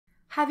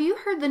Have you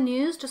heard the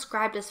news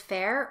described as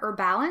fair or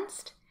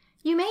balanced?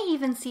 You may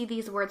even see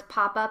these words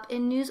pop up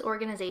in news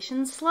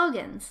organizations'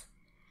 slogans.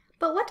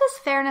 But what does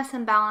fairness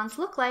and balance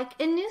look like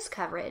in news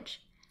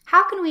coverage?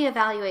 How can we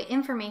evaluate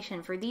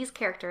information for these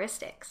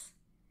characteristics?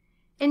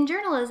 In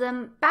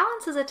journalism,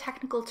 balance is a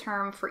technical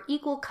term for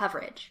equal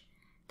coverage.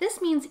 This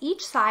means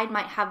each side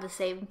might have the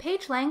same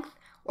page length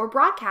or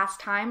broadcast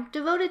time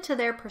devoted to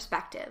their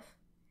perspective.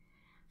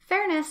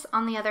 Fairness,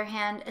 on the other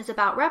hand, is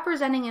about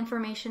representing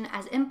information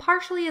as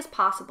impartially as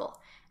possible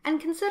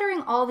and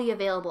considering all the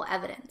available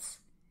evidence.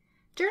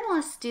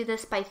 Journalists do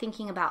this by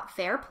thinking about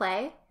fair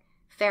play,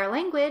 fair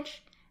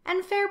language,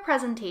 and fair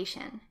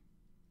presentation.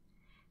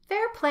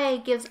 Fair play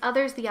gives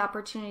others the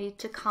opportunity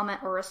to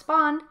comment or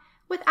respond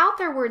without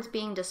their words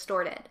being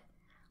distorted.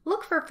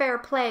 Look for fair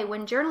play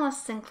when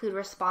journalists include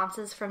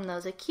responses from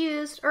those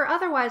accused or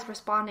otherwise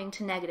responding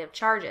to negative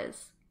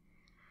charges.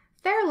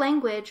 Fair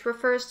language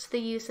refers to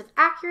the use of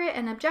accurate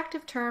and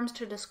objective terms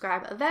to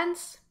describe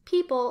events,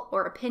 people,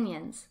 or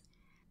opinions.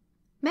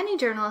 Many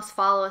journalists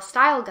follow a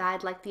style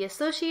guide like the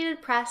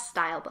Associated Press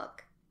Style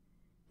Book.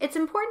 It's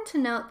important to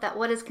note that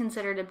what is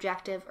considered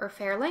objective or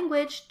fair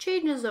language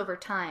changes over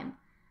time.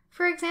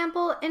 For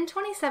example, in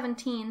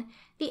 2017,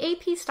 the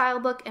AP Style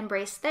Book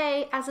embraced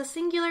they as a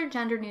singular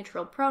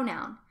gender-neutral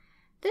pronoun.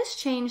 This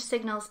change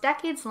signals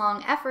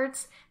decades-long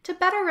efforts to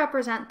better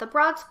represent the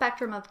broad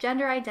spectrum of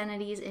gender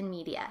identities in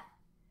media.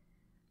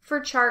 For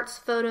charts,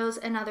 photos,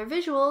 and other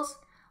visuals,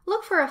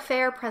 look for a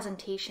fair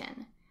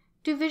presentation.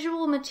 Do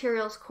visual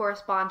materials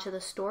correspond to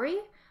the story,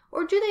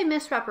 or do they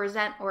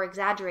misrepresent or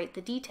exaggerate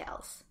the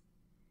details?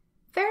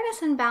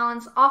 Fairness and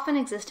balance often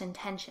exist in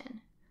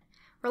tension.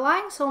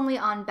 Relying solely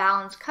on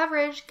balanced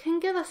coverage can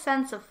give a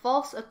sense of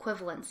false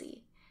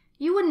equivalency.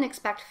 You wouldn't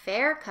expect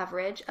fair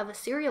coverage of a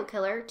serial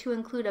killer to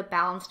include a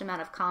balanced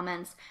amount of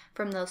comments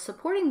from those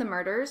supporting the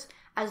murders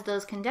as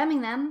those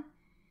condemning them,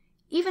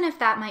 even if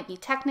that might be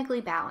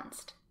technically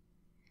balanced.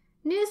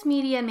 News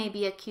media may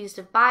be accused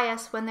of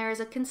bias when there is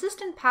a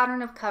consistent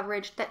pattern of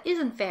coverage that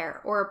isn't fair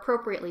or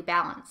appropriately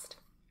balanced.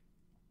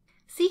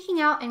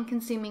 Seeking out and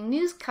consuming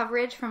news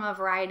coverage from a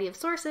variety of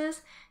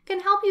sources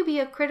can help you be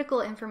a critical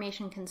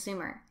information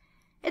consumer.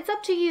 It's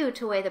up to you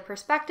to weigh the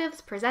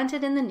perspectives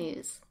presented in the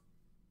news.